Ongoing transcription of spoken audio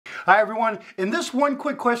Hi everyone, in this one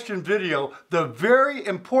quick question video, the very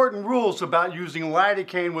important rules about using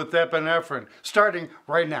lidocaine with epinephrine, starting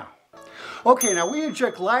right now. Okay, now we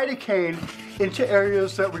inject lidocaine into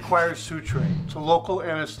areas that require suturing. It's a local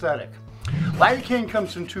anesthetic. Lidocaine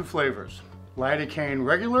comes in two flavors, lidocaine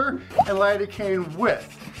regular and lidocaine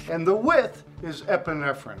with. And the with is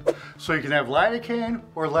epinephrine. So you can have lidocaine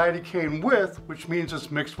or lidocaine with, which means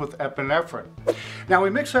it's mixed with epinephrine. Now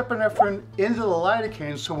we mix epinephrine into the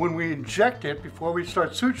lidocaine, so when we inject it before we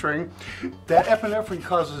start suturing, that epinephrine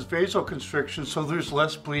causes vasoconstriction, so there's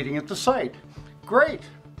less bleeding at the site. Great!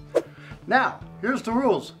 Now, here's the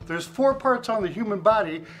rules. There's 4 parts on the human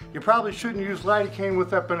body you probably shouldn't use lidocaine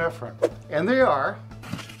with epinephrine. And they are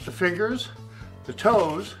the fingers, the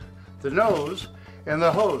toes, the nose, and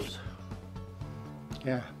the hose.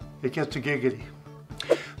 Yeah, it gets a giggity.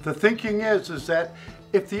 The thinking is that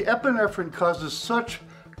if the epinephrine causes such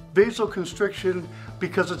vasoconstriction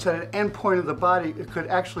because it's at an end point of the body, it could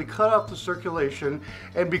actually cut off the circulation,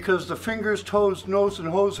 and because the fingers, toes, nose, and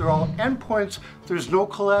hose are all endpoints, there's no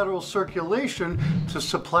collateral circulation to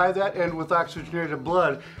supply that end with oxygenated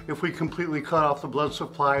blood if we completely cut off the blood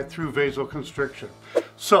supply through vasoconstriction.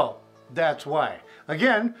 So, that's why.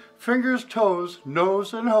 Again, fingers, toes,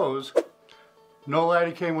 nose, and hose, no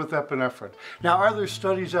lidocaine with epinephrine. Now, are there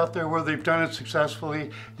studies out there where they've done it successfully?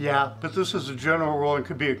 Yeah, but this is a general rule and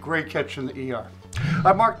could be a great catch in the ER.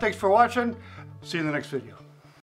 I'm Mark, thanks for watching. See you in the next video.